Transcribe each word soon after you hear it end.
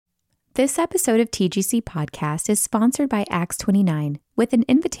This episode of TGC Podcast is sponsored by Acts 29 with an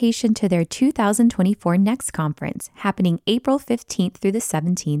invitation to their 2024 Next Conference happening April 15th through the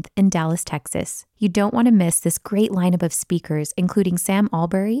 17th in Dallas, Texas. You don't want to miss this great lineup of speakers, including Sam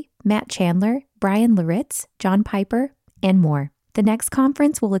Albury, Matt Chandler, Brian Laritz, John Piper, and more. The Next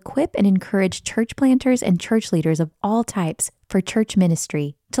Conference will equip and encourage church planters and church leaders of all types for church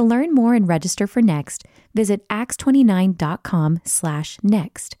ministry. To learn more and register for Next, visit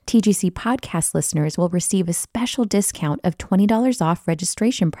acts29.com/next. TGC podcast listeners will receive a special discount of $20 off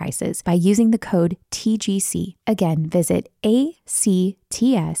registration prices by using the code TGC. Again, visit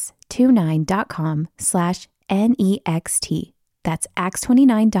acts29.com/next. That's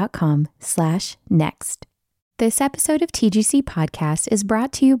acts29.com/next. This episode of TGC Podcast is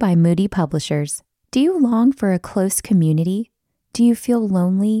brought to you by Moody Publishers. Do you long for a close community? Do you feel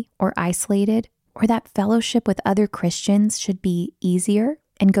lonely or isolated, or that fellowship with other Christians should be easier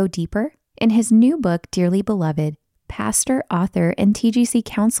and go deeper? In his new book, Dearly Beloved, pastor, author, and TGC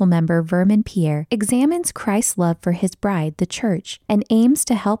council member Vermin Pierre examines Christ's love for his bride, the church, and aims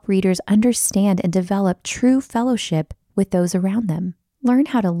to help readers understand and develop true fellowship with those around them. Learn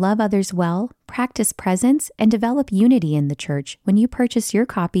how to love others well, practice presence, and develop unity in the church when you purchase your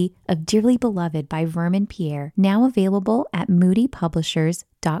copy of Dearly Beloved by Vermin Pierre, now available at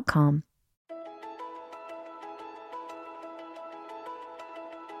moodypublishers.com.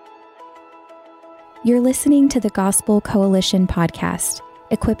 You're listening to the Gospel Coalition podcast,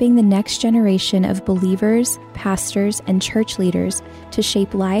 equipping the next generation of believers, pastors, and church leaders to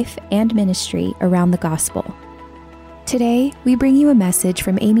shape life and ministry around the gospel. Today, we bring you a message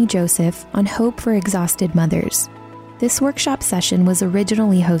from Amy Joseph on hope for exhausted mothers. This workshop session was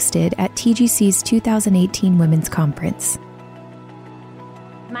originally hosted at TGC's 2018 Women's Conference.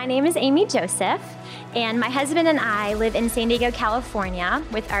 My name is Amy Joseph, and my husband and I live in San Diego, California,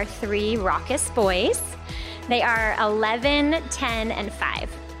 with our 3 raucous boys. They are 11, 10, and 5.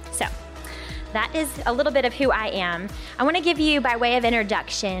 So that is a little bit of who I am. I want to give you, by way of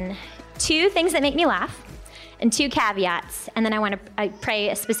introduction, 2 things that make me laugh, and 2 caveats, and then I want to pray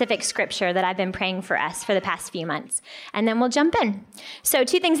a specific scripture that I've been praying for us for the past few months, and then we'll jump in. So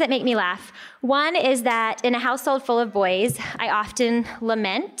 2 things that make me laugh. One is that in a household full of boys, I often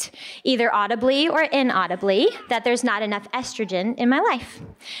lament, either audibly or inaudibly, that there's not enough estrogen in my life.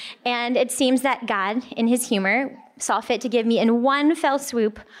 And it seems that God, in his humor, saw fit to give me in one fell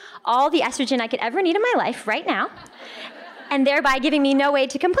swoop all the estrogen I could ever need in my life right now, and thereby giving me no way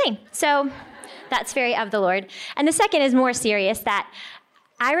to complain. So that's very of the Lord. And the second is more serious, that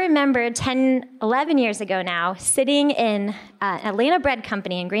I remember 10, 11 years ago now, sitting in Atlanta Bread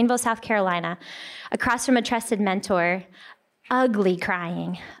Company in Greenville, South Carolina, across from a trusted mentor, ugly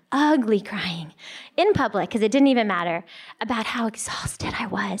crying in public, because it didn't even matter, about how exhausted I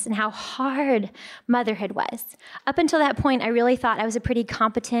was and how hard motherhood was. Up until that point, I really thought I was a pretty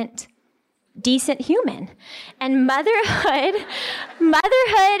competent, decent human. And in motherhood,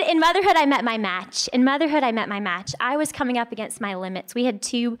 I met my match. I was coming up against my limits. We had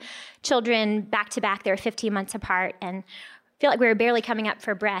 2 children back to back. They were 15 months apart, and I feel like we were barely coming up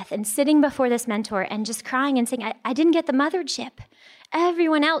for breath, and sitting before this mentor and just crying and saying, I didn't get the mothership.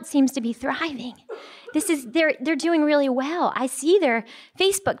 Everyone else seems to be thriving. They're doing really well. I see their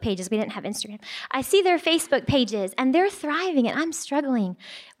Facebook pages. We didn't have Instagram. I see their Facebook pages, and they're thriving, and I'm struggling.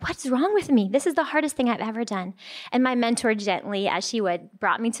 What's wrong with me? This is the hardest thing I've ever done. And my mentor gently, as she would,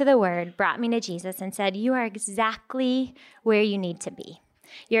 brought me to the Word, brought me to Jesus, and said, you are exactly where you need to be.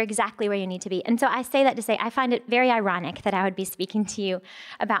 You're exactly where you need to be. And so I say that to say, I find it very ironic that I would be speaking to you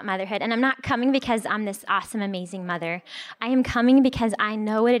about motherhood. And I'm not coming because I'm this awesome, amazing mother. I am coming because I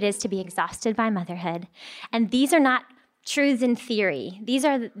know what it is to be exhausted by motherhood. And these are not truths in theory. This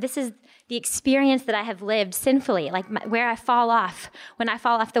is the experience that I have lived sinfully, like where I fall off, when I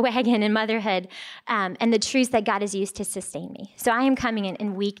fall off the wagon in motherhood, and the truths that God has used to sustain me. So I am coming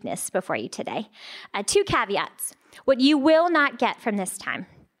in weakness before you today. 2 caveats. What you will not get from this time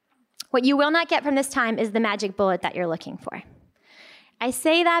is the magic bullet that you're looking for. I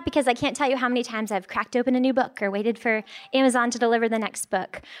say that because I can't tell you how many times I've cracked open a new book, or waited for Amazon to deliver the next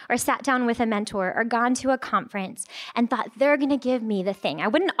book, or sat down with a mentor, or gone to a conference and thought they're going to give me the thing. I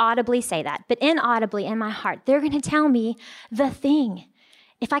wouldn't audibly say that, but inaudibly in my heart, they're going to tell me the thing.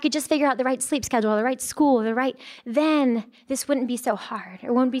 If I could just figure out the right sleep schedule, the right school, then this wouldn't be so hard,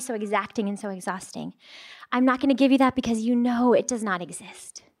 or wouldn't be so exacting and so exhausting. I'm not going to give you that because you know it does not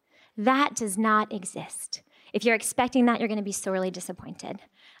exist. That does not exist. If you're expecting that, you're going to be sorely disappointed.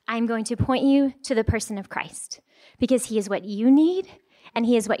 I'm going to point you to the person of Christ, because he is what you need, and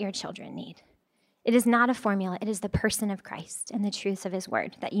he is what your children need. It is not a formula. It is the person of Christ and the truths of his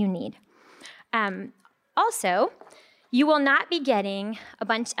word that you need. Also, you will not be getting a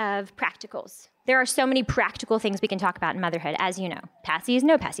bunch of practicals. There are so many practical things we can talk about in motherhood, as you know. Passies,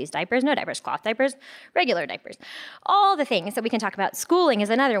 no passies, diapers, no diapers, cloth diapers, regular diapers. All the things that we can talk about. Schooling is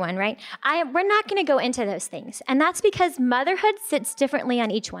another one, right? We're not going to go into those things. And that's because motherhood sits differently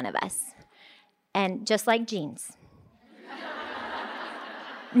on each one of us. And just like jeans.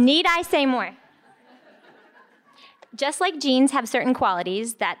 Need I say more? Just like jeans have certain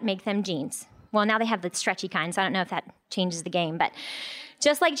qualities that make them jeans. Well, now they have the stretchy kind, so I don't know if that changes the game. But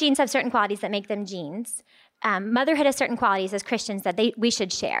just like jeans have certain qualities that make them jeans, motherhood has certain qualities as Christians that we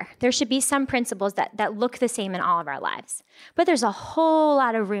should share. There should be some principles that look the same in all of our lives. But there's a whole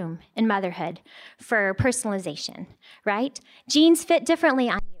lot of room in motherhood for personalization, right? Jeans fit differently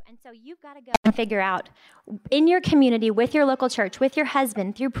on you. And so you've got to go and figure out in your community, with your local church, with your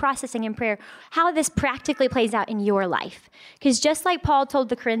husband, through processing and prayer, how this practically plays out in your life. Because just like Paul told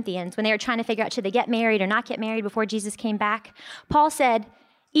the Corinthians when they were trying to figure out should they get married or not get married before Jesus came back, Paul said,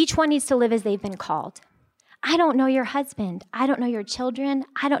 each one needs to live as they've been called. I don't know your husband. I don't know your children.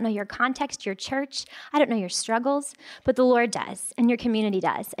 I don't know your context, your church. I don't know your struggles, but the Lord does, and your community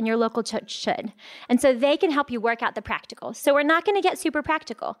does, and your local church should. And so they can help you work out the practicals. So we're not going to get super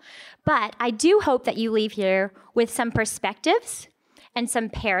practical, but I do hope that you leave here with some perspectives and some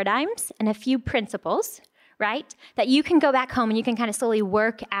paradigms and a few principles, right, that you can go back home and you can kind of slowly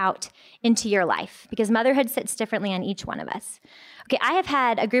work out into your life, because motherhood sits differently on each one of us. Okay, I have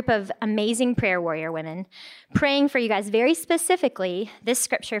had a group of amazing prayer warrior women praying for you guys very specifically this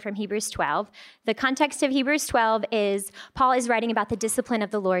scripture from Hebrews 12. The context of Hebrews 12 is Paul is writing about the discipline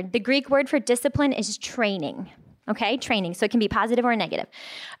of the Lord. The Greek word for discipline is training. Okay, training. So it can be positive or negative.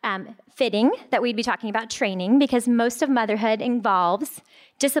 Fitting that we'd be talking about training, because most of motherhood involves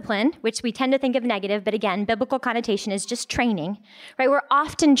discipline, which we tend to think of negative, but again, biblical connotation is just training, right? We're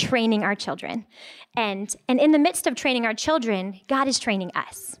often training our children. And in the midst of training our children, God is training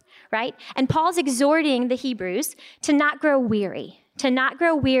us, right? And Paul's exhorting the Hebrews to not grow weary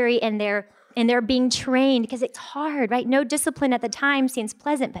in their being trained, because it's hard, right? No discipline at the time seems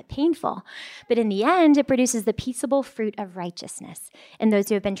pleasant but painful. But in the end, it produces the peaceable fruit of righteousness in those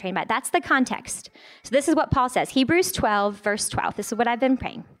who have been trained by it. That's the context. So this is what Paul says, Hebrews 12, verse 12. This is what I've been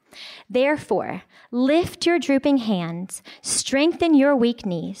praying. Therefore, lift your drooping hands, strengthen your weak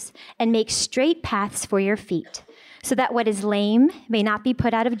knees, and make straight paths for your feet, so that what is lame may not be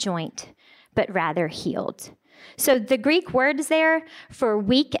put out of joint, but rather healed. So the Greek words there for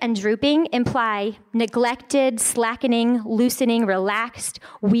weak and drooping imply neglected, slackening, loosening, relaxed,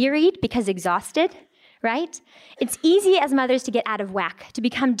 wearied because exhausted, right? It's easy as mothers to get out of whack, to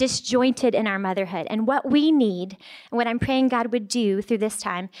become disjointed in our motherhood. And what we need, and what I'm praying God would do through this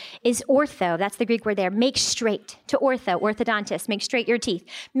time, is ortho. That's the Greek word there. Make straight, to ortho, orthodontist. Make straight your teeth.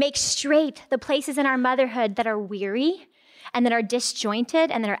 Make straight the places in our motherhood that are weary and that are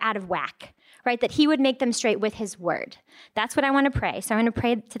disjointed and that are out of whack, right? That he would make them straight with his word. That's what I want to pray. So I'm going to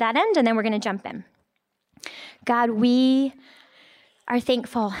pray to that end, and then we're going to jump in. God, we are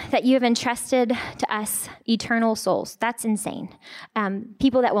thankful that you have entrusted to us eternal souls. That's insane.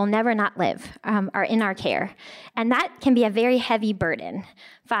 People that will never not live are in our care. And that can be a very heavy burden.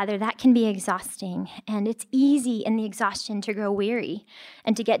 Father, that can be exhausting. And it's easy in the exhaustion to grow weary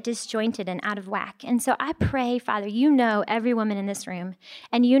and to get disjointed and out of whack. And so I pray, Father, you know every woman in this room,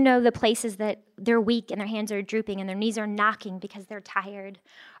 and you know the places that they're weak and their hands are drooping and their knees are knocking because they're tired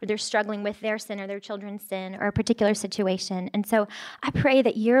or they're struggling with their sin or their children's sin or a particular situation. And so I pray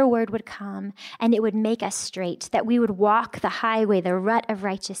that your word would come and it would make us straight, that we would walk the highway, the rut of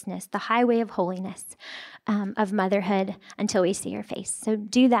righteousness, the highway of holiness, of motherhood until we see your face. So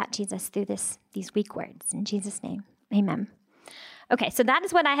do that, Jesus, through these weak words. In Jesus' name, amen. Okay, so that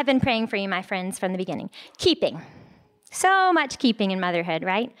is what I have been praying for you, my friends, from the beginning. Keeping. So much keeping in motherhood,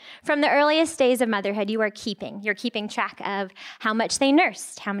 right? From the earliest days of motherhood, you are keeping. You're keeping track of how much they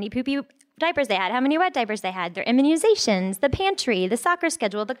nursed, how many poopy diapers they had, how many wet diapers they had, their immunizations, the pantry, the soccer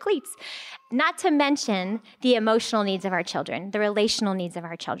schedule, the cleats. Not to mention the emotional needs of our children, the relational needs of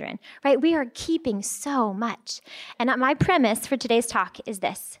our children, right? We are keeping so much. And my premise for today's talk is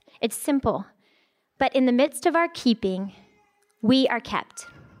this. It's simple. But in the midst of our keeping, we are kept.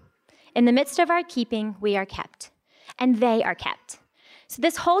 In the midst of our keeping, we are kept. And they are kept. So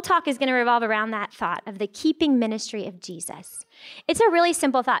this whole talk is going to revolve around that thought of the keeping ministry of Jesus. It's a really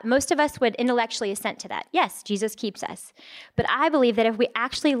simple thought. Most of us would intellectually assent to that. Yes, Jesus keeps us. But I believe that if we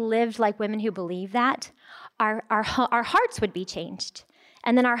actually lived like women who believe that, our hearts would be changed.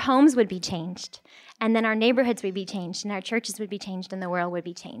 And then our homes would be changed. And then our neighborhoods would be changed, and our churches would be changed, and the world would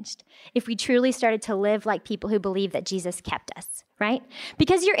be changed. If we truly started to live like people who believe that Jesus kept us, right?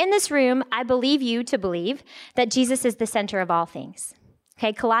 Because you're in this room, I believe you to believe that Jesus is the center of all things.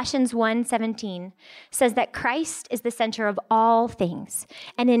 Okay, Colossians 1:17 says that Christ is the center of all things,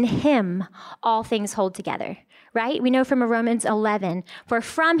 and in him all things hold together, right? We know from Romans 11, for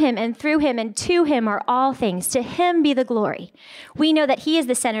from him and through him and to him are all things. To him be the glory. We know that he is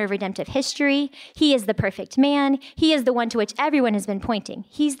the center of redemptive history. He is the perfect man. He is the one to which everyone has been pointing.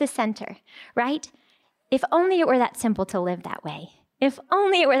 He's the center, right? If only it were that simple to live that way. If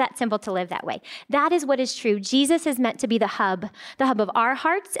only it were that simple to live that way. That is what is true. Jesus is meant to be the hub of our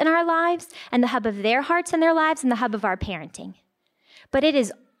hearts and our lives, and the hub of their hearts and their lives, and the hub of our parenting. But it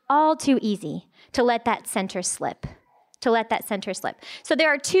is all too easy to let that center slip. So there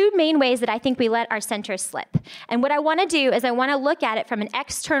are two main ways that I think we let our center slip. And what I want to do is I want to look at it from an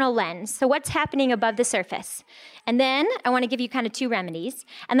external lens. So what's happening above the surface? And then I want to give you kind of two remedies.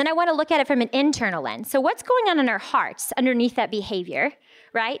 And then I want to look at it from an internal lens. So what's going on in our hearts underneath that behavior,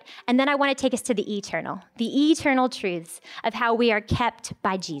 right? And then I want to take us to the eternal truths of how we are kept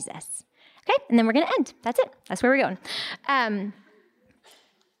by Jesus. Okay, and then we're going to end. That's it. That's where we're going.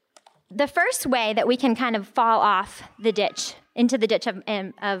 The first way that we can kind of fall off the ditch, into the ditch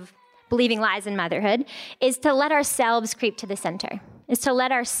of believing lies in motherhood, is to let ourselves creep to the center, is to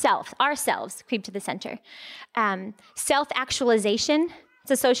let ourselves creep to the center. Self-actualization,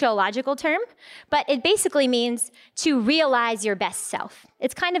 it's a sociological term, but it basically means to realize your best self.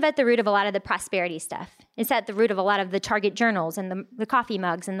 It's kind of at the root of a lot of the prosperity stuff. It's at the root of a lot of the Target journals and the coffee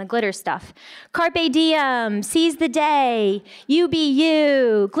mugs and the glitter stuff. Carpe diem, seize the day, you be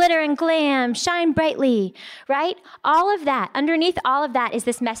you, glitter and glam, shine brightly, right? All of that, underneath all of that is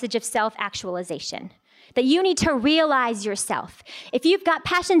this message of self-actualization. That you need to realize yourself. If you've got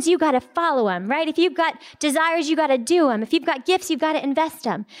passions, you got to follow them, right? If you've got desires, you got to do them. If you've got gifts, you got to invest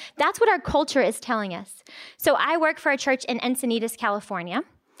them. That's what our culture is telling us. So I work for a church in Encinitas, California.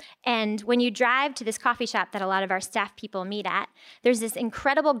 And when you drive to this coffee shop that a lot of our staff people meet at, there's this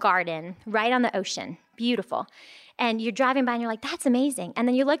incredible garden right on the ocean. Beautiful. And you're driving by and you're like, that's amazing. And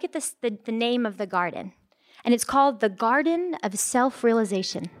then you look at the name of the garden. And it's called the Garden of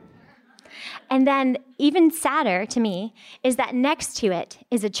Self-Realization. And then even sadder to me is that next to it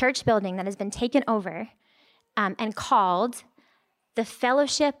is a church building that has been taken over and called the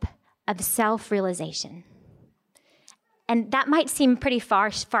Fellowship of Self-Realization. And that might seem pretty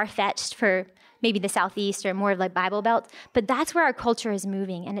far-fetched for maybe the Southeast or more of like Bible Belt, but that's where our culture is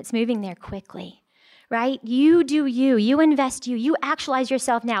moving, and it's moving there quickly. Right? You do you. You invest you actualize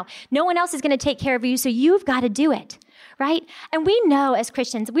yourself now. No one else is going to take care of you, so you've got to do it. Right? And we know as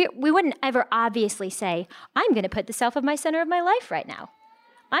Christians, we wouldn't ever obviously say, I'm going to put the self of my center of my life right now.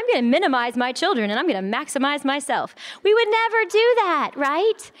 I'm going to minimize my children and I'm going to maximize myself. We would never do that,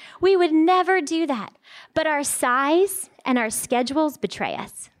 right? We would never do that. But our size and our schedules betray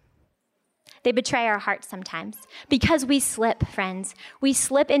us. They betray our hearts sometimes because we slip, friends. We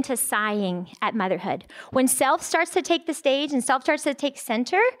slip into sighing at motherhood. When self starts to take the stage and self starts to take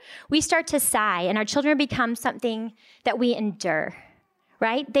center, we start to sigh, and our children become something that we endure,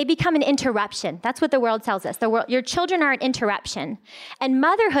 right? They become an interruption. That's what the world tells us. Your children are an interruption, and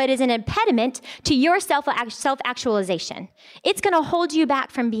motherhood is an impediment to your self-actualization. It's going to hold you back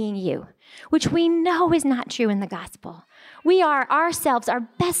from being you, which we know is not true in the gospel. We are ourselves, our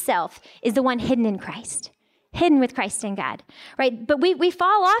best self is the one hidden in Christ, hidden with Christ in God, right? But we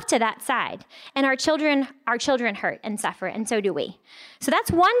fall off to that side, and our children hurt and suffer, and so do we. So that's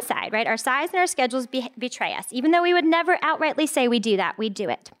one side, right? Our size and our schedules betray us. Even though we would never outrightly say we do that, we do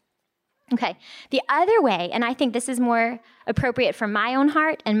it. Okay, the other way, and I think this is more appropriate for my own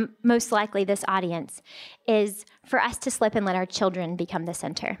heart and most likely this audience, is for us to slip and let our children become the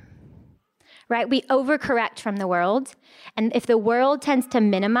center. Right? We overcorrect from the world. And if the world tends to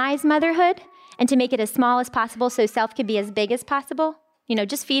minimize motherhood and to make it as small as possible so self can be as big as possible,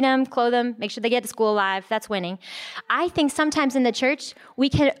 just feed them, clothe them, make sure they get to school alive, that's winning. I think sometimes in the church, we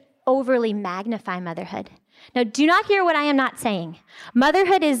can overly magnify motherhood. Now, do not hear what I am not saying.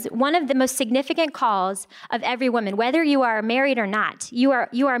 Motherhood is one of the most significant calls of every woman, whether you are married or not. You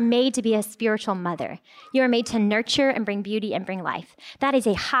are made to be a spiritual mother. You are made to nurture and bring beauty and bring life. That is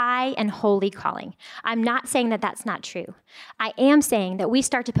a high and holy calling. I'm not saying that that's not true. I am saying that we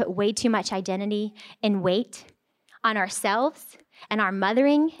start to put way too much identity and weight on ourselves and our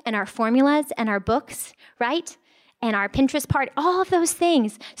mothering and our formulas and our books, right? And our Pinterest part, all of those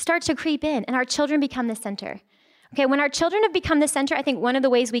things start to creep in, and our children become the center. Okay, when our children have become the center, I think one of the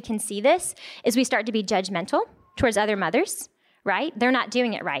ways we can see this is we start to be judgmental towards other mothers, right? They're not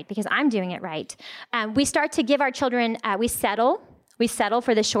doing it right because I'm doing it right. We start to give our children, we settle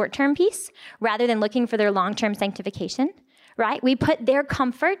for the short-term peace rather than looking for their long-term sanctification, right? We put their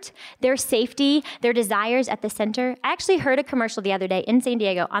comfort, their safety, their desires at the center. I actually heard a commercial the other day in San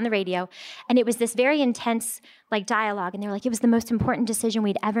Diego on the radio, and it was this very intense dialogue, and they were like, it was the most important decision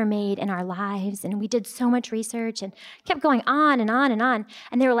we'd ever made in our lives, and we did so much research and kept going on and on and on,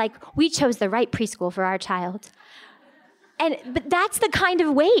 and they were like, we chose the right preschool for our child. But that's the kind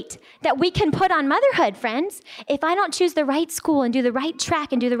of weight that we can put on motherhood, friends. If I don't choose the right school and do the right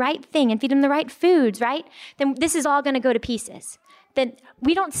track and do the right thing and feed them the right foods, right, then this is all going to go to pieces. Then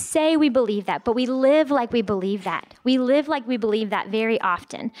we don't say we believe that, but we live like we believe that. We live like we believe that very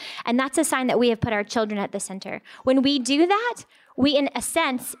often. And that's a sign that we have put our children at the center. When we do that, we, in a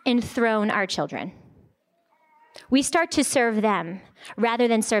sense, enthrone our children. We start to serve them rather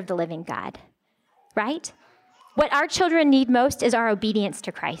than serve the living God, right? What our children need most is our obedience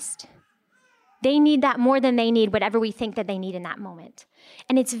to Christ. They need that more than they need whatever we think that they need in that moment.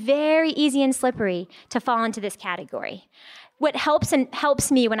 And it's very easy and slippery to fall into this category. What helps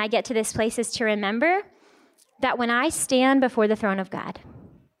me when I get to this place is to remember that when I stand before the throne of God,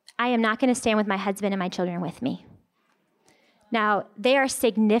 I am not going to stand with my husband and my children with me. Now, they are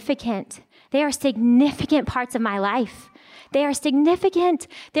significant. They are significant parts of my life. They are significant.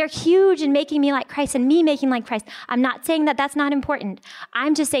 They're huge in making me like Christ and me making like Christ. I'm not saying that that's not important.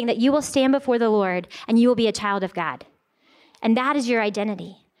 I'm just saying that you will stand before the Lord and you will be a child of God. And that is your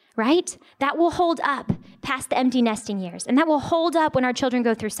identity, right? That will hold up past the empty nesting years. And that will hold up when our children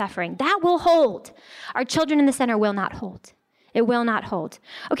go through suffering. That will hold. Our children in the center will not hold. It will not hold.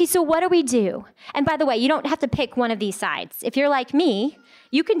 Okay, so what do we do? And by the way, you don't have to pick one of these sides. If you're like me,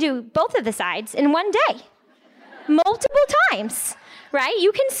 you can do both of the sides in one day. Multiple times, right?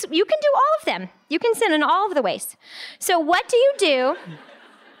 You can do all of them. You can sin in all of the ways. So what do you do?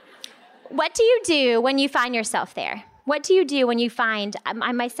 What do you do when you find yourself there? What do you do when you find,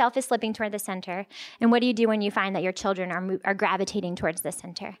 myself is slipping toward the center, and what do you do when you find that your children are gravitating towards the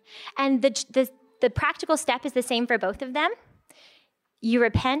center? And the practical step is the same for both of them. You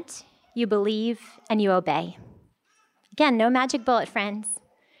repent, you believe, and you obey. Again, no magic bullet, friends.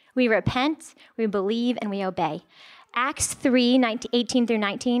 We repent, we believe, and we obey. Acts 3, 18 through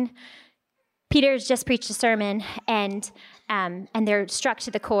 19, Peter's just preached a sermon, and they're struck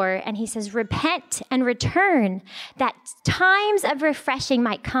to the core, and he says, repent and return, that times of refreshing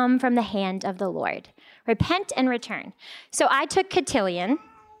might come from the hand of the Lord. Repent and return. So I took cotillion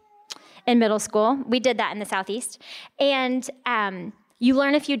in middle school. We did that in the Southeast, and you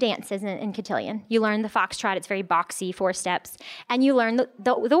learn a few dances in cotillion. You learn the foxtrot. It's very boxy, 4 steps. And you learn the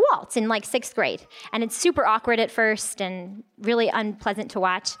waltz in 6th grade. And it's super awkward at first and really unpleasant to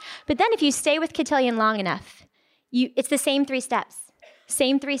watch. But then if you stay with cotillion long enough, it's the same 3 steps.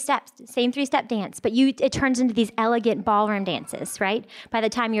 Same 3 steps, same 3-step dance. But it turns into these elegant ballroom dances, right? By the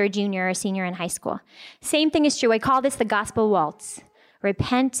time you're a junior or a senior in high school. Same thing is true. I call this the gospel waltz.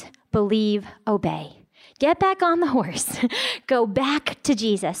 Repent, believe, obey. Get back on the horse. Go back to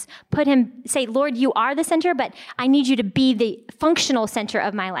Jesus. Say, Lord, you are the center, but I need you to be the functional center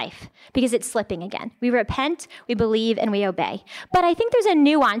of my life because it's slipping again. We repent, we believe, and we obey. But I think there's a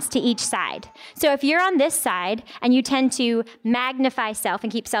nuance to each side. So if you're on this side and you tend to magnify self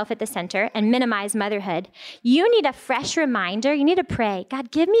and keep self at the center and minimize motherhood, you need a fresh reminder. You need to pray,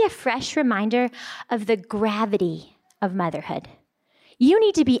 God, give me a fresh reminder of the gravity of motherhood. You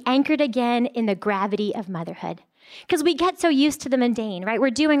need to be anchored again in the gravity of motherhood. Because we get so used to the mundane, right? We're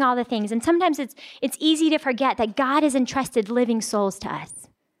doing all the things. And sometimes it's easy to forget that God has entrusted living souls to us.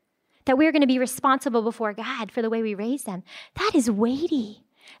 That we're going to be responsible before God for the way we raise them. That is weighty.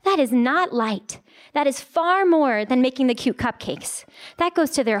 That is not light. That is far more than making the cute cupcakes. That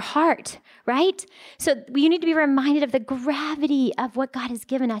goes to their heart, right? So you need to be reminded of the gravity of what God has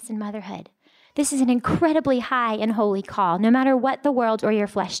given us in motherhood. This is an incredibly high and holy call, no matter what the world or your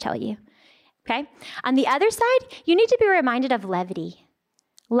flesh tell you, okay? On the other side, you need to be reminded of levity,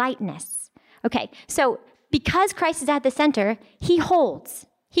 lightness. Okay, so because Christ is at the center, he holds.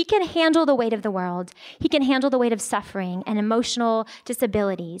 He can handle the weight of the world. He can handle the weight of suffering and emotional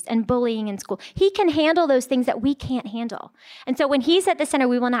disabilities and bullying in school. He can handle those things that we can't handle. And so when he's at the center,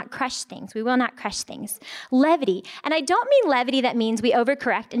 we will not crush things. We will not crush things. Levity. And I don't mean levity that means we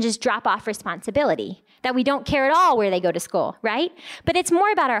overcorrect and just drop off responsibility, that we don't care at all where they go to school, right? But it's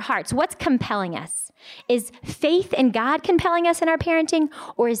more about our hearts. What's compelling us? Is faith in God compelling us in our parenting,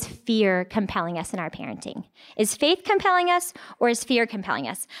 or is fear compelling us in our parenting? Is faith compelling us, or is fear compelling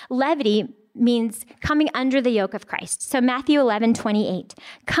us? Levity means coming under the yoke of Christ. So Matthew 11:28,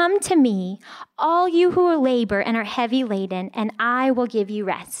 come to me, all you who labor and are heavy laden, and I will give you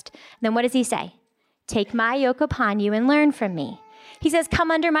rest. Then what does he say? Take my yoke upon you and learn from me. He says,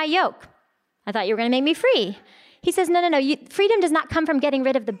 come under my yoke. I thought you were going to make me free. He says, no. Freedom does not come from getting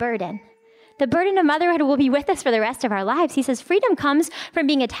rid of the burden. The burden of motherhood will be with us for the rest of our lives. He says, freedom comes from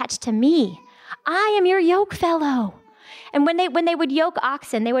being attached to me. I am your yoke fellow. And when they would yoke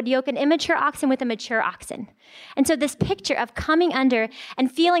oxen, they would yoke an immature oxen with a mature oxen. And so this picture of coming under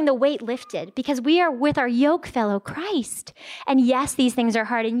and feeling the weight lifted because we are with our yoke fellow, Christ. And yes, these things are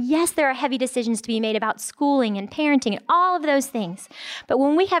hard. And yes, there are heavy decisions to be made about schooling and parenting and all of those things. But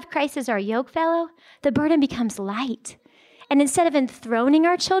when we have Christ as our yoke fellow, the burden becomes light. And instead of enthroning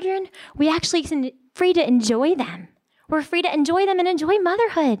our children, we actually are free to enjoy them. We're free to enjoy them and enjoy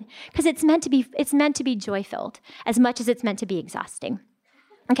motherhood because it's meant to be joy-filled as much as it's meant to be exhausting.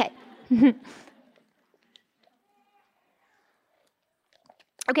 Okay.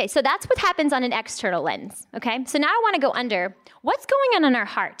 Okay, so that's what happens on an external lens, okay? So now I want to go under what's going on in our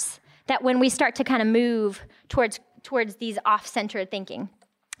hearts that when we start to kind of move towards these off-centered thinking.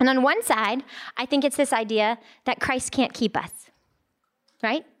 And on one side, I think it's this idea that Christ can't keep us,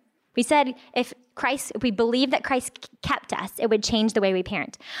 right? We said if we believe that Christ kept us, it would change the way we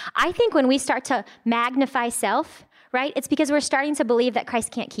parent. I think when we start to magnify self, right, it's because we're starting to believe that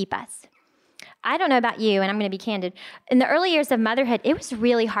Christ can't keep us. I don't know about you, and I'm going to be candid. In the early years of motherhood, it was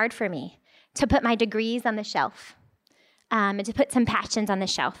really hard for me to put my degrees on the shelf, and to put some passions on the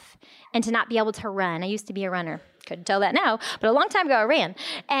shelf, and to not be able to run. I used to be a runner. Couldn't tell that now, but a long time ago I ran.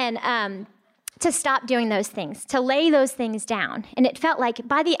 And to stop doing those things, to lay those things down. And it felt like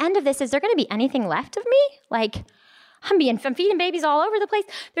by the end of this, is there going to be anything left of me? Like, I'm feeding babies all over the place.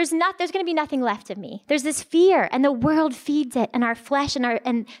 There's going to be nothing left of me. There's this fear, and the world feeds it, and our flesh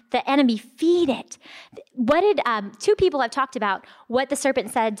and the enemy feed it. What did two people have talked about what the serpent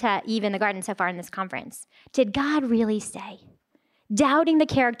said to Eve in the garden so far in this conference? Did God really say? Doubting the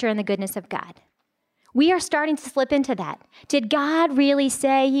character and the goodness of God. We are starting to slip into that. Did God really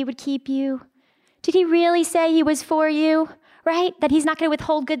say he would keep you? Did he really say he was for you, right? That he's not going to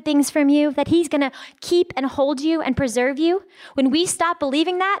withhold good things from you, that he's going to keep and hold you and preserve you? When we stop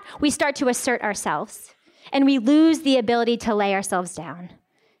believing that, we start to assert ourselves, and we lose the ability to lay ourselves down.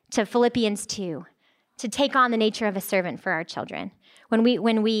 To Philippians 2, to take on the nature of a servant for our children. When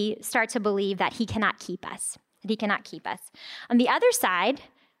we start to believe that he cannot keep us, that he cannot keep us. On the other side,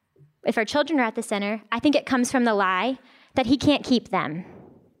 if our children are at the center, I think it comes from the lie that he can't keep them.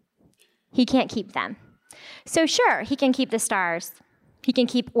 He can't keep them. So sure, he can keep the stars. He can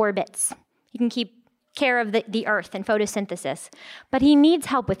keep orbits. He can keep care of the earth and photosynthesis. But he needs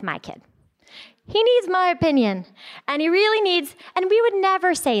help with my kid. He needs my opinion. And he really needs, and we would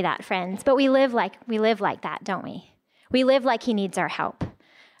never say that, friends, but we live like that, don't we? We live like he needs our help.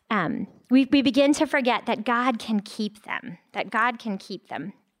 We begin to forget that God can keep them, that God can keep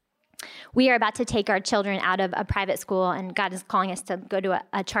them. We are about to take our children out of a private school, and God is calling us to go to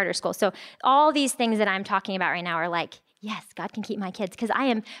a charter school. So all these things that I'm talking about right now are like, yes, God can keep my kids, because I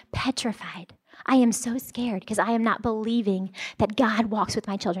am petrified. I am so scared because I am not believing that God walks with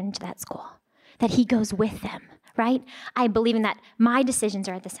my children into that school, that he goes with them, right? I believe in that my decisions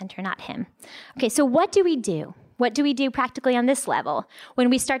are at the center, not him. Okay, so what do we do? What do we do practically on this level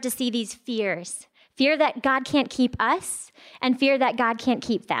when we start to see these fears? Fear that God can't keep us, and fear that God can't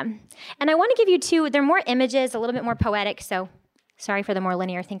keep them. And I want to give you two, they're more images, a little bit more poetic, so sorry for the more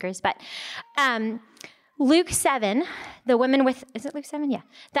linear thinkers, but Luke 7, the woman with, is it Luke 7? Yeah.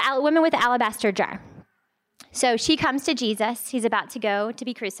 The woman with the alabaster jar. So she comes to Jesus. He's about to go to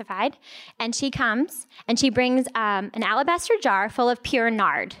be crucified, and she comes, and she brings an alabaster jar full of pure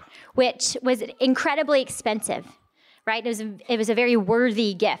nard, which was incredibly expensive. Right? It was a very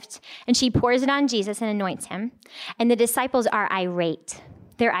worthy gift. And she pours it on Jesus and anoints him. And the disciples are irate.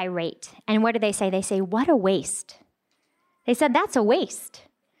 They're irate. And what do they say? They say, what a waste. They said, that's a waste.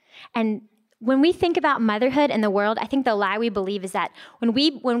 And when we think about motherhood in the world, I think the lie we believe is that when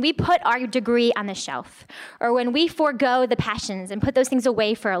we put our degree on the shelf, or when we forego the passions and put those things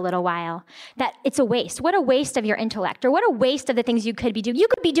away for a little while, that it's a waste. What a waste of your intellect, or what a waste of the things you could be doing. You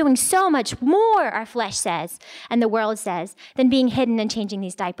could be doing so much more, our flesh says, and the world says, than being hidden and changing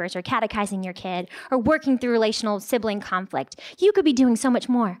these diapers, or catechizing your kid, or working through relational sibling conflict. You could be doing so much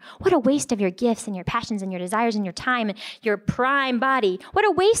more. What a waste of your gifts and your passions and your desires and your time and your prime body. What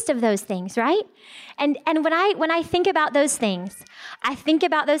a waste of those things, right? And when I think about those things,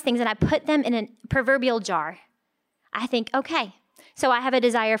 and I put them in a proverbial jar. I think, okay, so I have a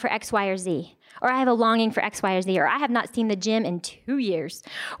desire for X, Y, or Z. or I have a longing for X, Y, or Z, or I have not seen the gym in 2 years.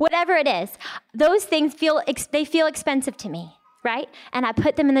 Whatever it is, those things feel expensive to me, right? And I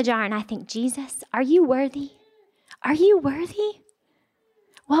put them in the jar and I think, Jesus, are you worthy? Are you worthy?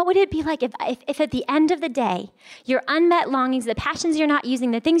 What would it be like if at the end of the day, your unmet longings, the passions you're not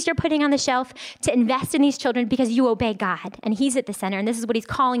using, the things you're putting on the shelf to invest in these children because you obey God and he's at the center and this is what he's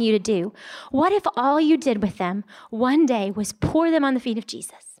calling you to do. What if all you did with them one day was pour them on the feet of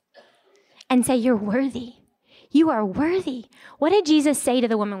Jesus and say, you're worthy. You are worthy. What did Jesus say to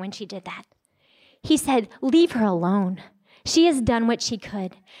the woman when she did that? He said, leave her alone. She has done what she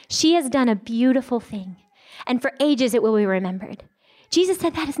could. She has done a beautiful thing. And for ages it will be remembered. Jesus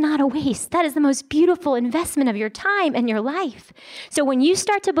said that is not a waste. That is the most beautiful investment of your time and your life. So when you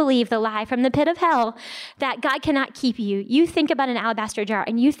start to believe the lie from the pit of hell that God cannot keep you, you think about an alabaster jar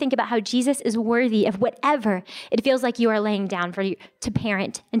and you think about how Jesus is worthy of whatever it feels like you are laying down for you to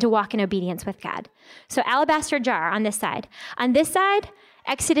parent and to walk in obedience with God. So alabaster jar on this side. On this side,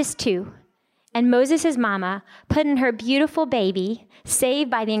 Exodus 2. And Moses' mama put in her beautiful baby, saved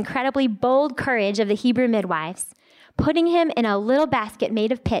by the incredibly bold courage of the Hebrew midwives, putting him in a little basket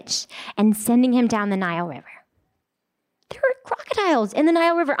made of pitch and sending him down the Nile River. There are crocodiles in the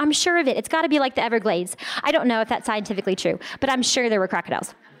Nile River. I'm sure of it. It's got to be like the Everglades. I don't know if that's scientifically true, but I'm sure there were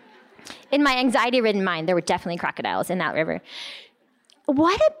crocodiles. In my anxiety-ridden mind, there were definitely crocodiles in that river.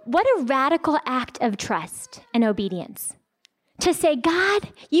 What a radical act of trust and obedience. To say, God,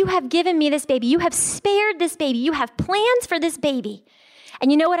 you have given me this baby. You have spared this baby. You have plans for this baby.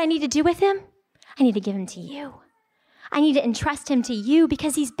 And you know what I need to do with him? I need to give him to you. I need to entrust him to you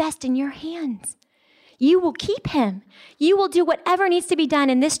because he's best in your hands. You will keep him. You will do whatever needs to be done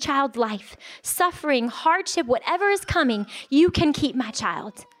in this child's life. Suffering, hardship, whatever is coming, you can keep my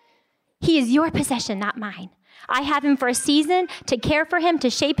child. He is your possession, not mine. I have him for a season to care for him, to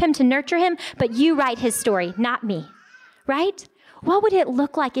shape him, to nurture him, but you write his story, not me. Right? What would it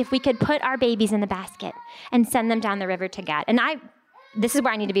look like if we could put our babies in the basket and send them down the river to God? And this is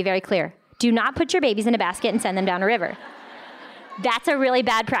where I need to be very clear. Do not put your babies in a basket and send them down a river. That's a really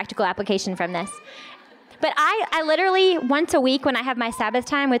bad practical application from this. But I literally, once a week when I have my Sabbath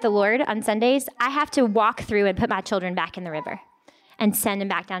time with the Lord on Sundays, I have to walk through and put my children back in the river and send them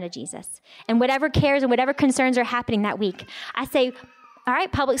back down to Jesus. And whatever cares and whatever concerns are happening that week, I say, all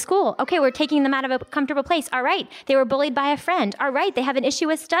right, public school. Okay, we're taking them out of a comfortable place. All right, they were bullied by a friend. All right, they have an issue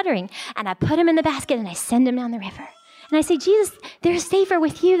with stuttering. And I put them in the basket and I send them down the river. And I say, Jesus, they're safer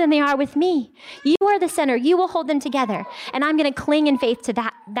with you than they are with me. You are the center. You will hold them together. And I'm going to cling in faith to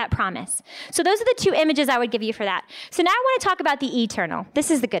that promise. So those are the two images I would give you for that. So now I want to talk about the eternal.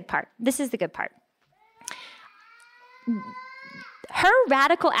 This is the good part. Her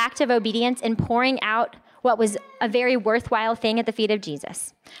radical act of obedience in pouring out what was a very worthwhile thing at the feet of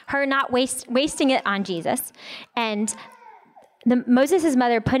Jesus. Her not wasting it on Jesus. And Moses'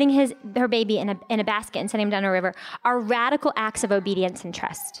 mother putting her baby in a basket and sending him down a river are radical acts of obedience and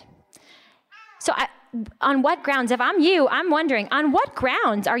trust. So on what grounds, if I'm you, I'm wondering, on what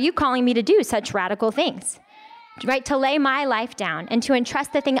grounds are you calling me to do such radical things? Right, to lay my life down and to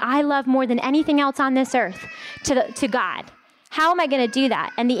entrust the thing I love more than anything else on this earth to God. How am I going to do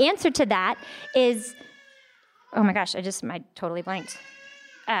that? And the answer to that is, oh my gosh, I totally blanked.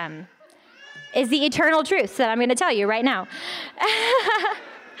 Is the eternal truth that I'm going to tell you right now.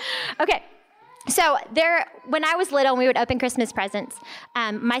 Okay, so when I was little and we would open Christmas presents,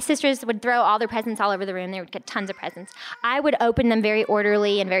 my sisters would throw all their presents all over the room. They would get tons of presents. I would open them very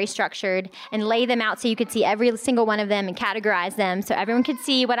orderly and very structured and lay them out so you could see every single one of them and categorize them so everyone could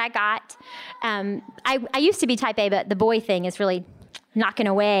see what I got. I used to be type A, but the boy thing is really knocking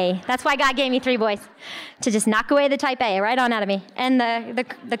away. That's why God gave me 3 boys, to just knock away the type A right on out of me and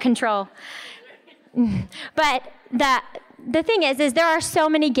the control. But the thing is there are so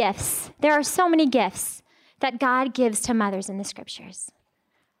many gifts. There are so many gifts that God gives to mothers in the scriptures.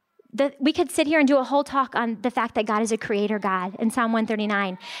 We could sit here and do a whole talk on the fact that God is a creator God in Psalm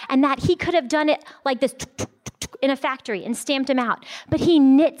 139, and that he could have done it like this in a factory and stamped them out. But he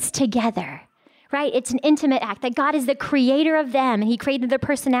knits together. Right? It's an intimate act, that God is the creator of them, and he created their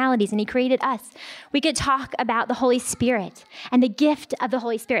personalities, and he created us. We could talk about the Holy Spirit and the gift of the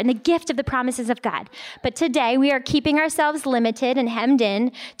Holy Spirit and the gift of the promises of God. But today we are keeping ourselves limited and hemmed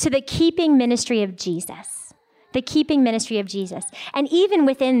in to the keeping ministry of Jesus. The keeping ministry of Jesus. And even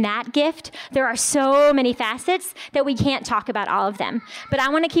within that gift, there are so many facets that we can't talk about all of them. But I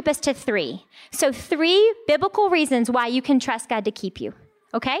want to keep us to 3. So 3 biblical reasons why you can trust God to keep you.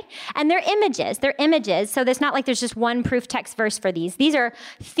 Okay? And they're images. So there's not like there's just one proof text verse for these. These are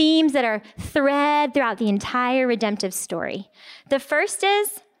themes that are thread throughout the entire redemptive story. The first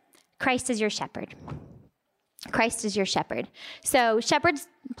is Christ is your shepherd. Christ is your shepherd. So shepherds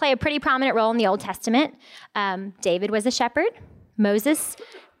play a pretty prominent role in the Old Testament. David was a shepherd. Moses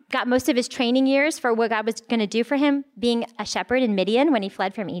got most of his training years for what God was going to do for him, being a shepherd in Midian when he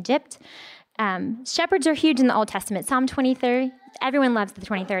fled from Egypt. Shepherds are huge in the Old Testament. Psalm 23, everyone loves the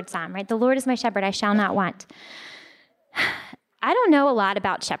 23rd Psalm, right? The Lord is my shepherd, I shall not want. I don't know a lot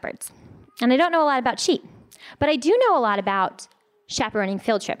about shepherds, and I don't know a lot about sheep, but I do know a lot about chaperoning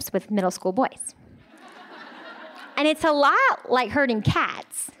field trips with middle school boys. And it's a lot like herding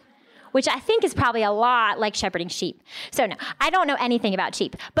cats, which I think is probably a lot like shepherding sheep. So no, I don't know anything about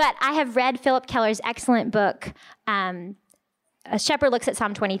sheep, but I have read Philip Keller's excellent book, A Shepherd Looks at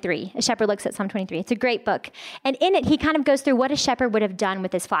Psalm 23. A Shepherd Looks at Psalm 23. It's a great book. And in it, he kind of goes through what a shepherd would have done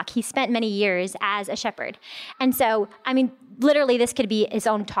with his flock. He spent many years as a shepherd. And so, I mean, literally this could be his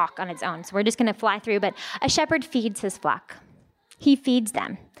own talk on its own. So we're just going to fly through. But a shepherd feeds his flock. He feeds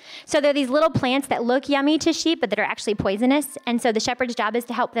them. So there are these little plants that look yummy to sheep, but that are actually poisonous. And so the shepherd's job is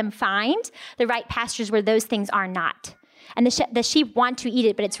to help them find the right pastures where those things are not. And the sheep want to eat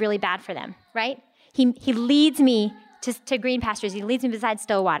it, but it's really bad for them, right? He leads me to green pastures. He leads me beside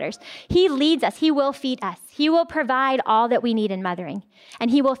still waters. He leads us. He will feed us. He will provide all that we need in mothering,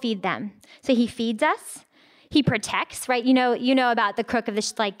 and he will feed them. So he feeds us. He protects, right? You know about the crook of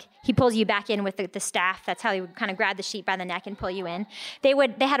the, he pulls you back in with the staff. That's how he would kind of grab the sheep by the neck and pull you in. They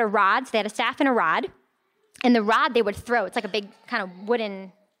had a rod, so they had a staff and a rod, and the rod they would throw. It's like a big kind of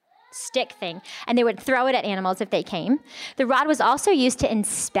wooden stick thing, and they would throw it at animals if they came. The rod was also used to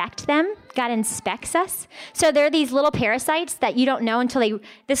inspect them. God inspects us. So there are these little parasites that you don't know until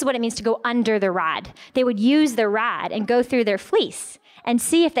this is what it means to go under the rod. They would use the rod and go through their fleece and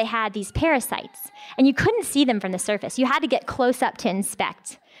see if they had these parasites. And you couldn't see them from the surface. You had to get close up to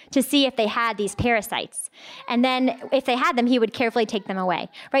inspect to see if they had these parasites. And then if they had them, he would carefully take them away,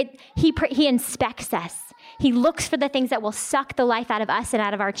 right? He inspects us. He looks for the things that will suck the life out of us and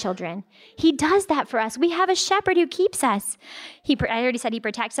out of our children. He does that for us. We have a shepherd who keeps us. I already said he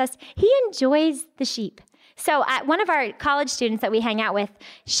protects us. He enjoys the sheep. So one of our college students that we hang out with,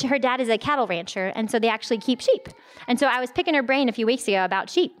 her dad is a cattle rancher, and so they actually keep sheep. And so I was picking her brain a few weeks ago about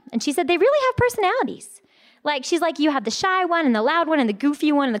sheep, and she said they really have personalities. She's like, you have the shy one and the loud one and the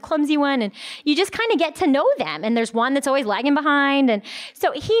goofy one and the clumsy one, and you just kind of get to know them. And there's one that's always lagging behind. And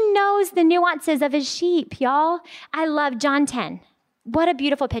so he knows the nuances of his sheep, y'all. I love John 10. What a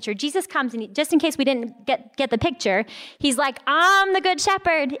beautiful picture. Jesus comes, and just in case we didn't get the picture, he's like, I'm the good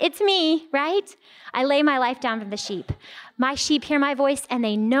shepherd. It's me, right? I lay my life down for the sheep. My sheep hear my voice, and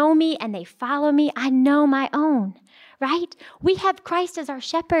they know me, and they follow me. I know my own, right? We have Christ as our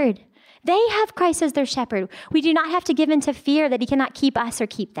shepherd. They have Christ as their shepherd. We do not have to give in to fear that he cannot keep us or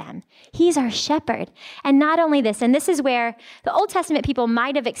keep them. He's our shepherd. And not only this, and this is where the Old Testament people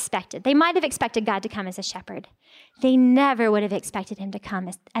might have expected. They might have expected God to come as a shepherd. They never would have expected him to come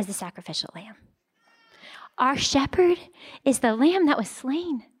as the sacrificial lamb. Our shepherd is the lamb that was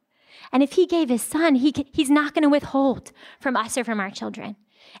slain. And if he gave his son, he's not going to withhold from us or from our children.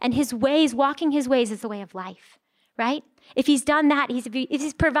 And his ways, walking his ways, is the way of life, right? If he's done that, if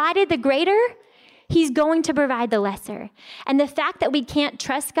he's provided the greater, he's going to provide the lesser. And the fact that we can't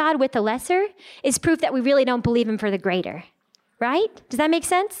trust God with the lesser is proof that we really don't believe him for the greater, right? Does that make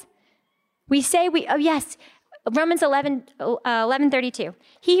sense? We say yes, Romans 11:32.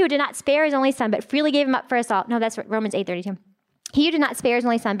 He who did not spare his only son, but freely gave him up for us all. No, that's Romans 8:32. He who did not spare his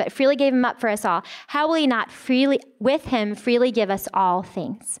only son, but freely gave him up for us all, how will he not freely give us all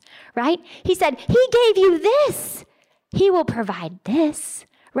things, right? He said, he gave you this. He will provide this,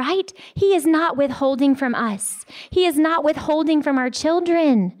 right? He is not withholding from us. He is not withholding from our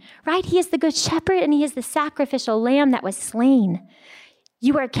children, right? He is the good shepherd, and he is the sacrificial lamb that was slain.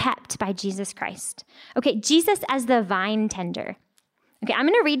 You are kept by Jesus Christ. Okay, Jesus as the vine tender. Okay, I'm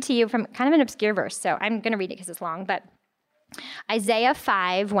going to read to you from kind of an obscure verse, so I'm going to read it because it's long, but Isaiah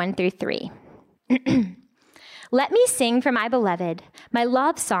 5:1-3. Let me sing for my beloved my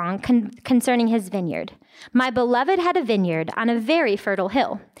love song concerning his vineyard. My beloved had a vineyard on a very fertile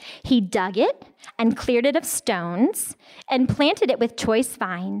hill. He dug it and cleared it of stones and planted it with choice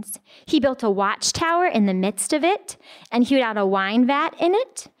vines. He built a watchtower in the midst of it and hewed out a wine vat in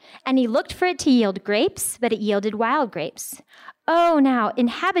it. And he looked for it to yield grapes, but it yielded wild grapes. Oh, now,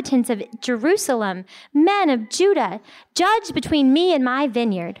 inhabitants of Jerusalem, men of Judah, judge between me and my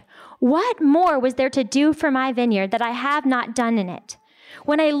vineyard. What more was there to do for my vineyard that I have not done in it?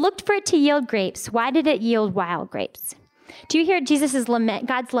 When I looked for it to yield grapes, why did it yield wild grapes? Do you hear Jesus' lament,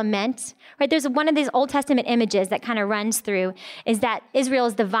 God's lament? Right? There's one of these Old Testament images that kind of runs through is that Israel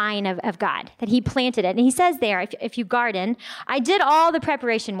is the vine of God, that he planted it. And he says there, if you garden, I did all the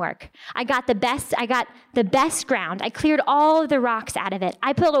preparation work. I got the best ground. I cleared all of the rocks out of it.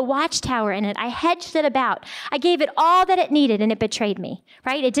 I built a watchtower in it. I hedged it about. I gave it all that it needed, and it betrayed me,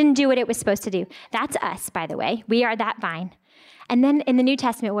 right? It didn't do what it was supposed to do. That's us, by the way. We are that vine. And then in the New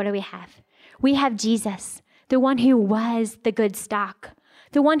Testament, what do we have? We have Jesus, the one who was the good stock,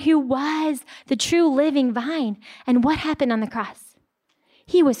 the one who was the true living vine. And what happened on the cross?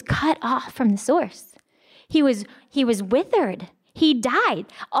 He was cut off from the source. He was withered. He died.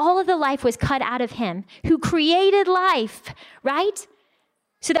 All of the life was cut out of him who created life, right?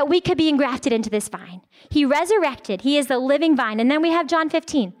 So that we could be engrafted into this vine. He resurrected. He is the living vine. And then we have John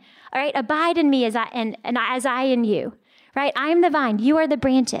 15. All right, abide in me as I in you. Right? I am the vine. You are the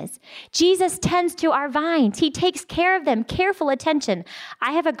branches. Jesus tends to our vines. He takes care of them. Careful attention.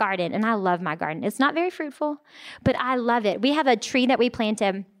 I have a garden, and I love my garden. It's not very fruitful, but I love it. We have a tree that we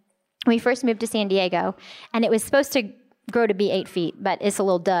planted when we first moved to San Diego, and it was supposed to grow to be 8 feet, but it's a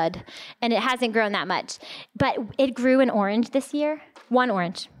little dud, and it hasn't grown that much. But it grew an orange this year. One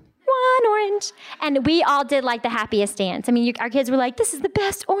orange. And we all did like the happiest dance. I mean, our kids were like, this is the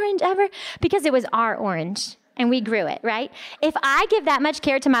best orange ever, because it was our orange. And we grew it, right? If I give that much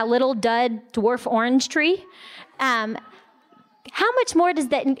care to my little dud dwarf orange tree, how much more does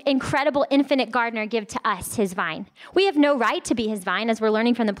that incredible infinite gardener give to us, his vine? We have no right to be his vine, as we're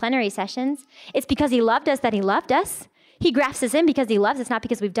learning from the plenary sessions. It's because he loved us that he loved us. He grafts us in because he loves us, not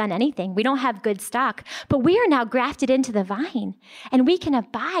because we've done anything. We don't have good stock, but we are now grafted into the vine, and we can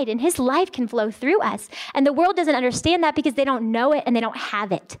abide, and his life can flow through us. And the world doesn't understand that because they don't know it and they don't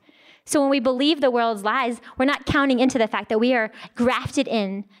have it. So when we believe the world's lies, we're not counting into the fact that we are grafted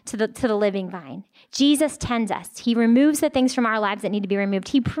in to the living vine. Jesus tends us. He removes the things from our lives that need to be removed.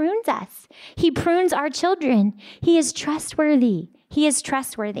 He prunes us. He prunes our children. He is trustworthy. He is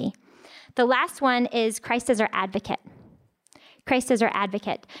trustworthy. The last one is Christ as our advocate. Christ as our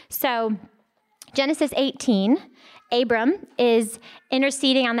advocate. So Genesis 18, Abram is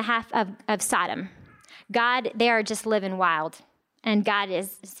interceding on behalf of Sodom. God, they are just living wild. And God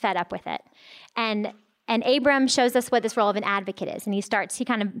is fed up with it. And Abram shows us what this role of an advocate is. And he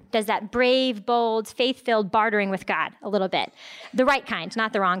kind of does that brave, bold, faith-filled bartering with God a little bit. The right kind,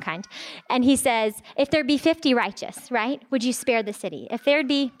 not the wrong kind. And he says, if there be 50 righteous, right, would you spare the city? If there'd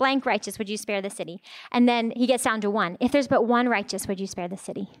be blank righteous, would you spare the city? And then he gets down to 1. If there's but 1 righteous, would you spare the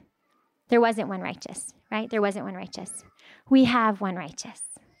city? There wasn't 1 righteous, right? There wasn't 1 righteous. We have 1 righteous.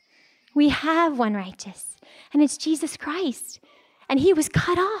 We have 1 righteous. And it's Jesus Christ. And he was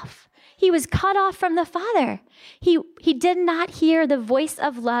cut off. He was cut off from the Father. He did not hear the voice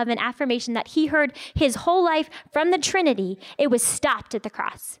of love and affirmation that he heard his whole life from the Trinity. It was stopped at the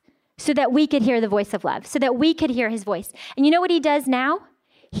cross so that we could hear the voice of love, so that we could hear his voice. And you know what he does now?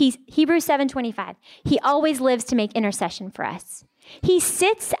 Hebrews 7:25. He always lives to make intercession for us. He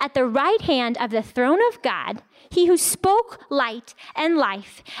sits at the right hand of the throne of God, he who spoke light and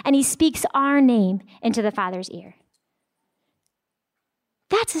life, and he speaks our name into the Father's ear.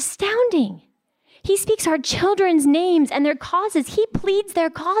 That's astounding. He speaks our children's names and their causes. He pleads their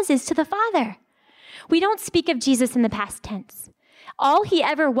causes to the Father. We don't speak of Jesus in the past tense. All he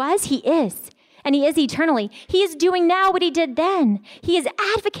ever was, he is. And he is eternally. He is doing now what he did then. He is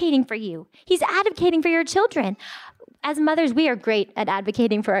advocating for you. He's advocating for your children. As mothers, we are great at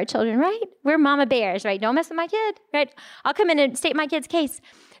advocating for our children, right? We're mama bears, right? Don't mess with my kid, right? I'll come in and state my kid's case.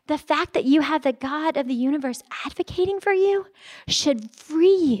 The fact that you have the God of the universe advocating for you should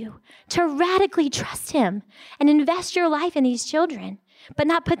free you to radically trust him and invest your life in these children, but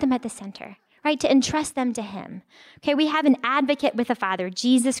not put them at the center, right? To entrust them to him. Okay, we have an advocate with the Father,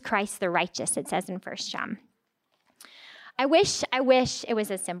 Jesus Christ the righteous, it says in 1 John. I wish it was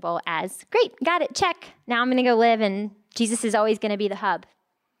as simple as, great, got it, check. Now I'm going to go live, and Jesus is always going to be the hub.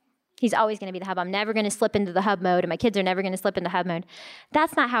 He's always going to be the hub. I'm never going to slip into the hub mode, and my kids are never going to slip into hub mode.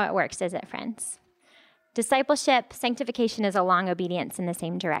 That's not how it works, is it, friends? Discipleship, sanctification is a long obedience in the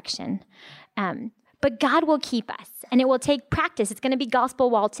same direction. But God will keep us, and it will take practice. It's going to be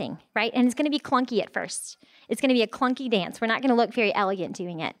gospel waltzing, right? And it's going to be clunky at first. It's going to be a clunky dance. We're not going to look very elegant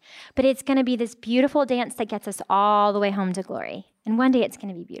doing it. But it's going to be this beautiful dance that gets us all the way home to glory. And one day it's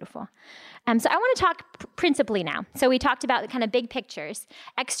going to be beautiful. So I want to talk principally now. So we talked about the kind of big pictures.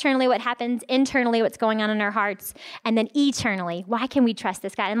 Externally, what happens. Internally, what's going on in our hearts. And then eternally, why can we trust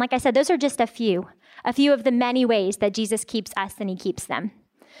this God? And like I said, those are just a few of the many ways that Jesus keeps us and he keeps them.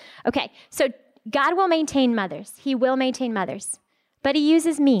 Okay, so God will maintain mothers. He will maintain mothers. But he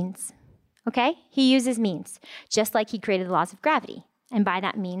uses means. okay? He uses means, just like he created the laws of gravity. And by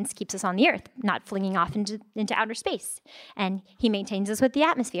that means, keeps us on the earth, not flinging off into outer space. And he maintains us with the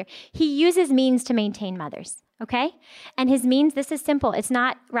atmosphere. He uses means to maintain mothers, okay? And his means, this is simple. It's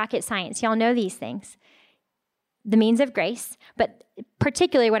not rocket science. Y'all know these things. The means of grace, but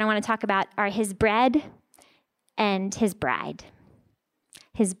particularly what I want to talk about are his bread and his bride.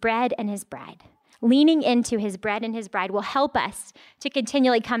 His bread and his bride. Leaning into his bread and his bride will help us to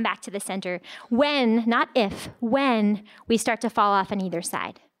continually come back to the center when, not if, when we start to fall off on either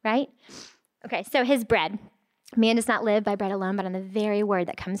side, right? Okay, so his bread. Man does not live by bread alone, but on the very word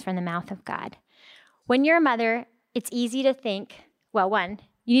that comes from the mouth of God. When you're a mother, it's easy to think, well, one,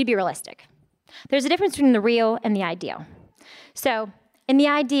 you need to be realistic. There's a difference between the real and the ideal. So in the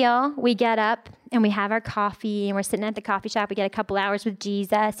ideal, we get up and we have our coffee and we're sitting at the coffee shop. We get a couple hours with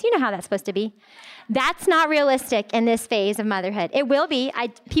Jesus. You know how that's supposed to be. That's not realistic in this phase of motherhood. It will be.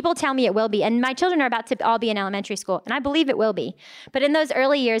 People tell me it will be. And my children are about to all be in elementary school, and I believe it will be. But in those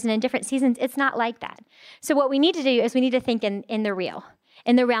early years and in different seasons, it's not like that. So what we need to do is we need to think in the real,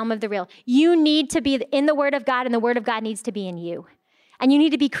 in the realm of the real. You need to be in the Word of God, and the Word of God needs to be in you. And you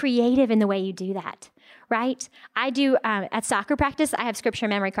need to be creative in the way you do that, right? I do, at soccer practice, I have scripture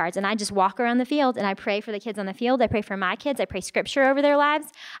memory cards, and I just walk around the field, and I pray for the kids on the field. I pray for my kids. I pray scripture over their lives.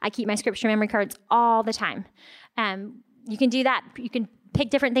 I keep my scripture memory cards all the time. You can do that. You can pick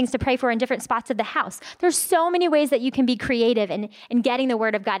different things to pray for in different spots of the house. There's so many ways that you can be creative in getting the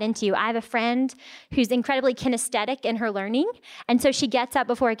Word of God into you. I have a friend who's incredibly kinesthetic in her learning, and so she gets up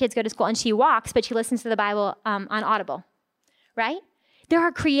before her kids go to school, and she walks, but she listens to the Bible on Audible, right? There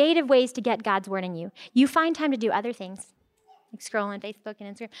are creative ways to get God's word in you. You find time to do other things, like scroll on Facebook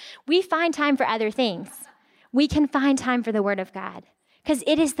and Instagram. We find time for other things. We can find time for the word of God because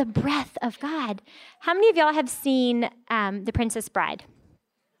it is the breath of God. How many of y'all have seen The Princess Bride?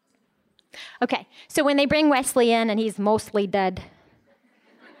 Okay, so when they bring Wesley in and he's mostly dead.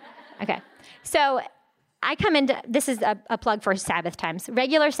 Okay, so I come into, this is a plug for Sabbath times,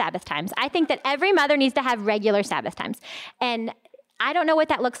 regular Sabbath times. I think that every mother needs to have regular Sabbath times. And I don't know what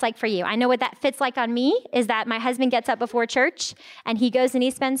that looks like for you. I know what that fits like on me is that my husband gets up before church and he goes and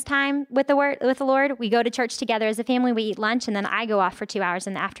he spends time with the Lord. We go to church together as a family. We eat lunch and then I go off for 2 hours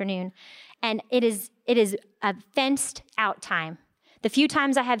in the afternoon. And it is a fenced out time. The few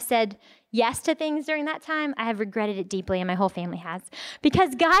times I have said yes to things during that time, I have regretted it deeply, and my whole family has.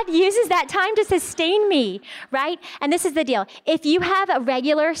 Because God uses that time to sustain me, right? And this is the deal. If you have a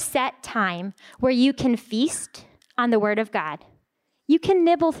regular set time where you can feast on the Word of God, you can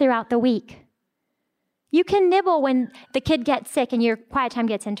nibble throughout the week. You can nibble when the kid gets sick and your quiet time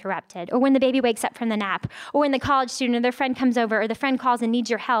gets interrupted, or when the baby wakes up from the nap, or when the college student or their friend comes over, or the friend calls and needs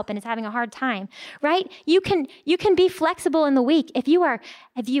your help and is having a hard time, right? You can be flexible in the week if you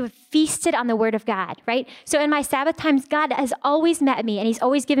have feasted on the Word of God, right? So in my Sabbath times, God has always met me, and He's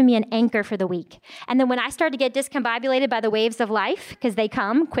always given me an anchor for the week. And then when I start to get discombobulated by the waves of life, because they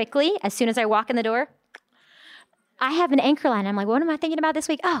come quickly as soon as I walk in the door, I have an anchor line. I'm like, what am I thinking about this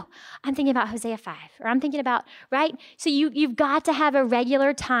week? Oh, I'm thinking about Hosea 5, or I'm thinking about, right? So you've got to have a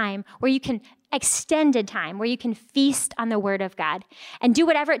regular time where you can, extended time, where you can feast on the Word of God and do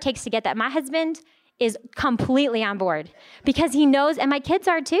whatever it takes to get that. My husband is completely on board because he knows, and my kids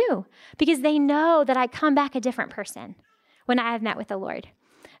are too, because they know that I come back a different person when I have met with the Lord,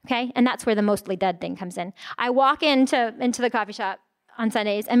 okay? And that's where the mostly dead thing comes in. I walk into the coffee shop on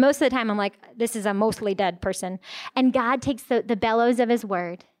Sundays, and most of the time I'm like, this is a mostly dead person. And God takes the bellows of His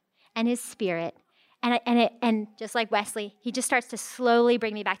Word and His Spirit, and just like Wesley, He just starts to slowly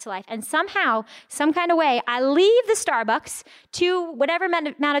bring me back to life. And somehow, some kind of way, I leave the Starbucks to whatever amount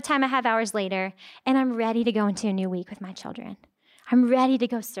of time I have hours later, and I'm ready to go into a new week with my children. I'm ready to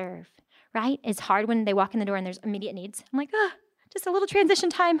go serve, right? It's hard when they walk in the door and there's immediate needs. I'm like, just a little transition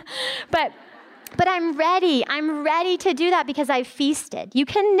time. But I'm ready. I'm ready to do that because I've feasted. You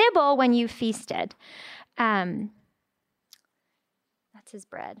can nibble when you've feasted. That's His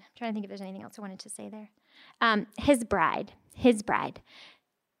bread. I'm trying to think if there's anything else I wanted to say there. His bride.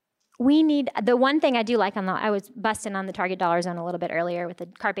 We need, the one thing I do like I was busting on the Target Dollar Zone a little bit earlier with the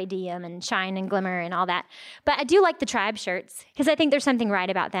Carpe Diem and Shine and Glimmer and all that. But I do like the tribe shirts because I think there's something right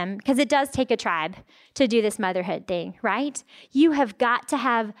about them because it does take a tribe to do this motherhood thing, right? You have got to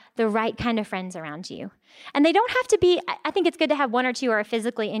have the right kind of friends around you. And they don't have to be, I think it's good to have one or two who are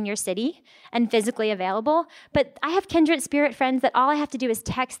physically in your city and physically available. But I have kindred spirit friends that all I have to do is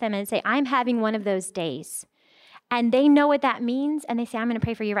text them and say, I'm having one of those days. And they know what that means, and they say, I'm going to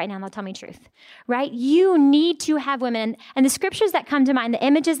pray for you right now, and they'll tell me truth, right? You need to have women. And the scriptures that come to mind, the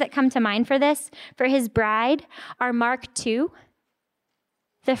images that come to mind for this, for His bride, are Mark 2.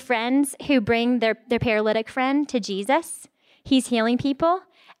 the friends who bring their paralytic friend to Jesus. He's healing people,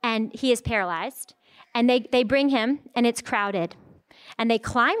 and he is paralyzed. And they bring him, and it's crowded. And they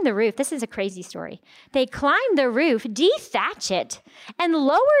climb the roof. This is a crazy story. They climb the roof, dethatch it, and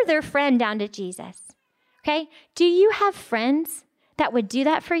lower their friend down to Jesus. Okay? Do you have friends that would do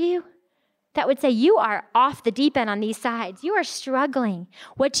that for you? That would say, you are off the deep end on these sides. You are struggling.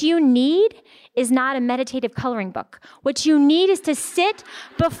 What you need is not a meditative coloring book. What you need is to sit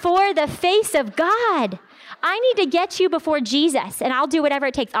before the face of God. I need to get you before Jesus, and I'll do whatever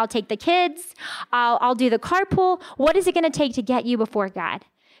it takes. I'll take the kids. I'll do the carpool. What is it going to take to get you before God?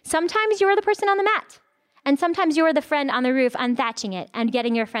 Sometimes you're the person on the mat, and sometimes you're the friend on the roof unthatching it and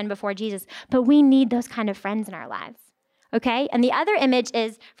getting your friend before Jesus. But we need those kind of friends in our lives. Okay, and the other image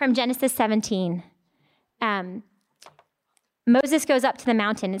is from Genesis 17. Moses goes up to the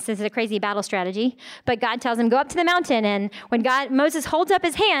mountain. This is a crazy battle strategy, but God tells him, go up to the mountain. And when Moses holds up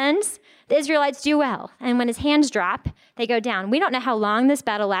his hands, the Israelites do well. And when his hands drop, they go down. We don't know how long this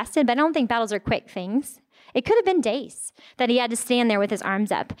battle lasted, but I don't think battles are quick things. It could have been days that he had to stand there with his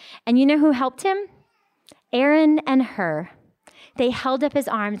arms up. And you know who helped him? Aaron and Hur. They held up his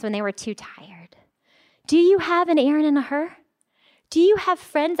arms when they were too tired. Do you have an Aaron and a Hur? Do you have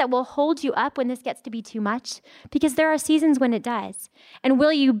friends that will hold you up when this gets to be too much? Because there are seasons when it does. And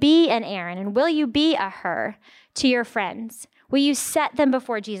will you be an Aaron and will you be a Hur to your friends? Will you set them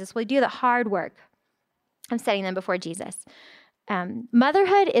before Jesus? Will you do the hard work of setting them before Jesus?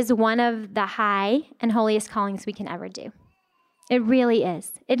 Motherhood is one of the high and holiest callings we can ever do. It really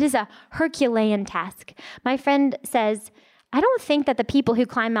is. It is a Herculean task. My friend says, I don't think that the people who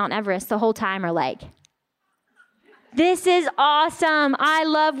climb Mount Everest the whole time are like, this is awesome. I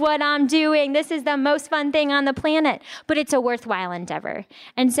love what I'm doing. This is the most fun thing on the planet. But it's a worthwhile endeavor.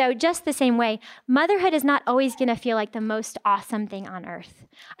 And so just the same way, motherhood is not always going to feel like the most awesome thing on earth.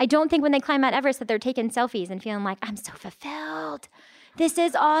 I don't think when they climb Mount Everest that they're taking selfies and feeling like, I'm so fulfilled. This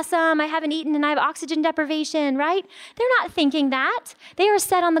is awesome. I haven't eaten and I have oxygen deprivation, right? They're not thinking that. They are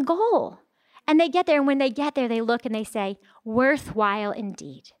set on the goal. And they get there, and when they get there, they look and they say, worthwhile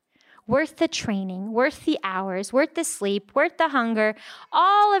indeed. Worth the training, worth the hours, worth the sleep, worth the hunger,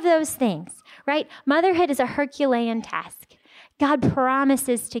 all of those things, right? Motherhood is a Herculean task. God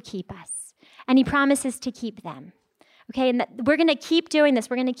promises to keep us, and he promises to keep them. Okay, and we're going to keep doing this.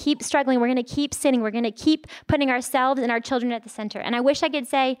 We're going to keep struggling. We're going to keep sinning. We're going to keep putting ourselves and our children at the center. And I wish I could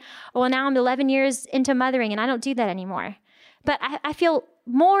say, well, now I'm 11 years into mothering, and I don't do that anymore. But I feel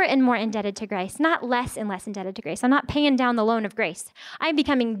more and more indebted to grace, not less and less indebted to grace. I'm not paying down the loan of grace. I'm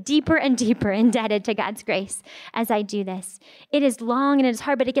becoming deeper and deeper indebted to God's grace as I do this. It is long and it is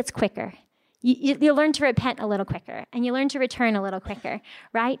hard, but it gets quicker. You learn to repent a little quicker, and you learn to return a little quicker,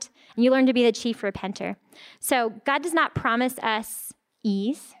 right? And you learn to be the chief repenter. So God does not promise us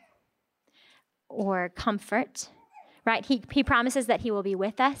ease or comfort, right? He promises that he will be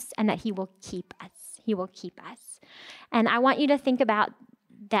with us and that he will keep us. He will keep us. And I want you to think about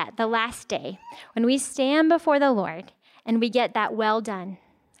that, the last day, when we stand before the Lord and we get that well done,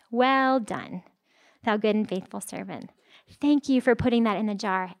 thou good and faithful servant. Thank you for putting that in the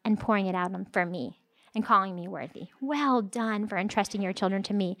jar and pouring it out for me and calling me worthy. Well done for entrusting your children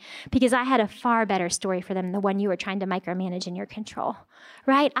to me, because I had a far better story for them than the one you were trying to micromanage in your control,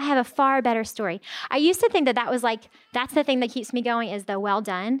 right? I have a far better story. I used to think that was like, that's the thing that keeps me going, is the well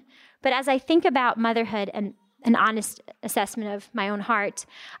done. But as I think about motherhood and an honest assessment of my own heart,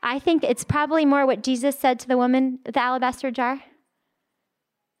 I think it's probably more what Jesus said to the woman at the alabaster jar.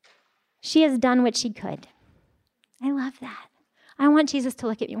 She has done what she could. I love that. I want Jesus to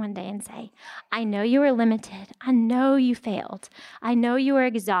look at me one day and say, I know you were limited. I know you failed. I know you were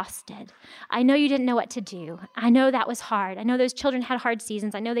exhausted. I know you didn't know what to do. I know that was hard. I know those children had hard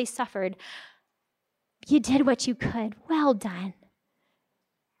seasons. I know they suffered. You did what you could. Well done.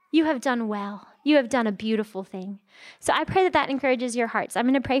 You have done well. You have done a beautiful thing. So I pray that encourages your hearts. I'm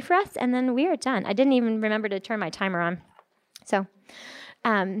going to pray for us, and then we are done. I didn't even remember to turn my timer on. So,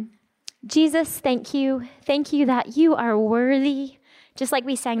 Jesus, thank you. Thank you that you are worthy, just like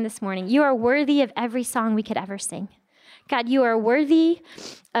we sang this morning. You are worthy of every song we could ever sing. God, you are worthy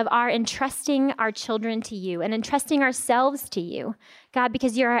of our entrusting our children to you and entrusting ourselves to you, God,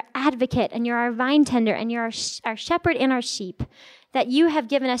 because you're our advocate and you're our vine tender and you're our shepherd and our sheep, that you have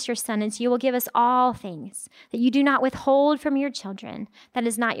given us your son, and so you will give us all things, that you do not withhold from your children. That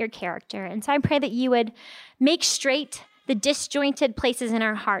is not your character. And so I pray that you would make straight the disjointed places in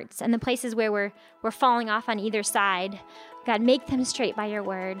our hearts and the places where we're falling off on either side. God, make them straight by your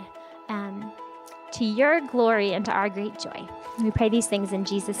word, to your glory and to our great joy. We pray these things in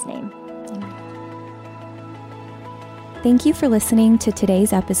Jesus' name. Amen. Thank you for listening to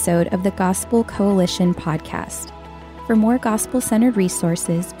today's episode of the Gospel Coalition podcast. For more gospel-centered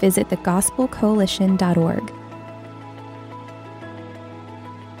resources, visit thegospelcoalition.org.